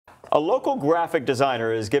A local graphic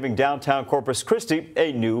designer is giving downtown Corpus Christi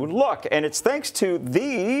a new look, and it's thanks to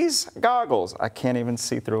these goggles. I can't even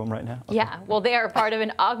see through them right now. Okay. Yeah, well, they are part of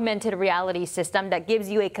an augmented reality system that gives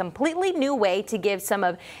you a completely new way to give some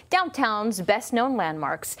of downtown's best-known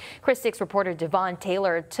landmarks. Chris 6 reporter Devon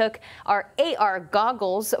Taylor took our AR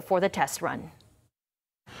goggles for the test run.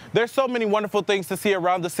 There's so many wonderful things to see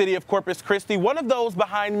around the city of Corpus Christi. One of those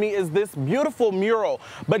behind me is this beautiful mural.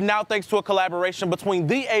 But now, thanks to a collaboration between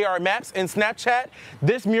the AR Maps and Snapchat,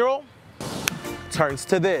 this mural turns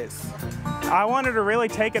to this. I wanted to really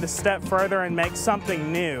take it a step further and make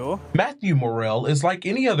something new. Matthew Morrell is like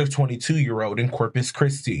any other 22-year-old in Corpus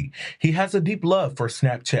Christi. He has a deep love for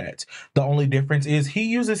Snapchat. The only difference is he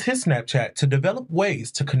uses his Snapchat to develop ways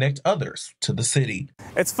to connect others to the city.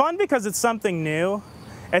 It's fun because it's something new.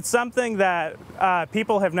 It's something that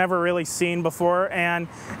people have never really seen before, and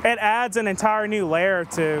it adds an entire new layer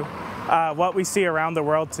to what we see around the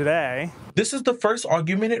world today. This is the first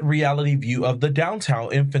augmented reality view of the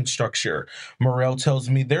downtown infrastructure. Morrell tells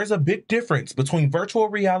me there's a big difference between virtual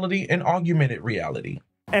reality and augmented reality.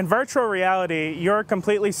 In virtual reality, you're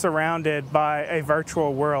completely surrounded by a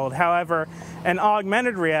virtual world. However, in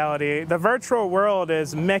augmented reality, the virtual world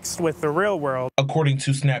is mixed with the real world. According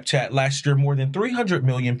to Snapchat, last year more than 300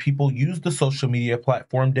 million people used the social media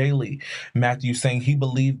platform daily. Matthew saying he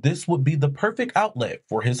believed this would be the perfect outlet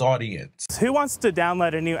for his audience. Who wants to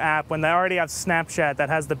download a new app when they already have Snapchat that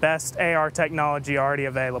has the best AR technology already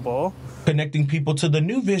available? Connecting people to the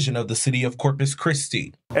new vision of the city of Corpus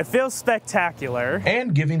Christi. It feels spectacular.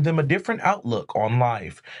 And giving them a different outlook on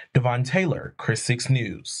life. Devon Taylor, Chris 6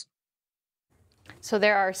 News. So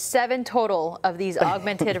there are 7 total of these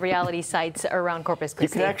augmented reality sites around Corpus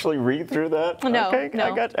Christi. You can actually read through that? No, okay,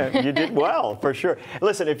 no. You did well, for sure.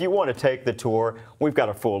 Listen, if you want to take the tour, we've got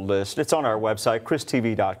a full list. It's on our website,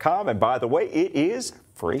 christv.com. And by the way, it is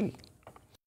free.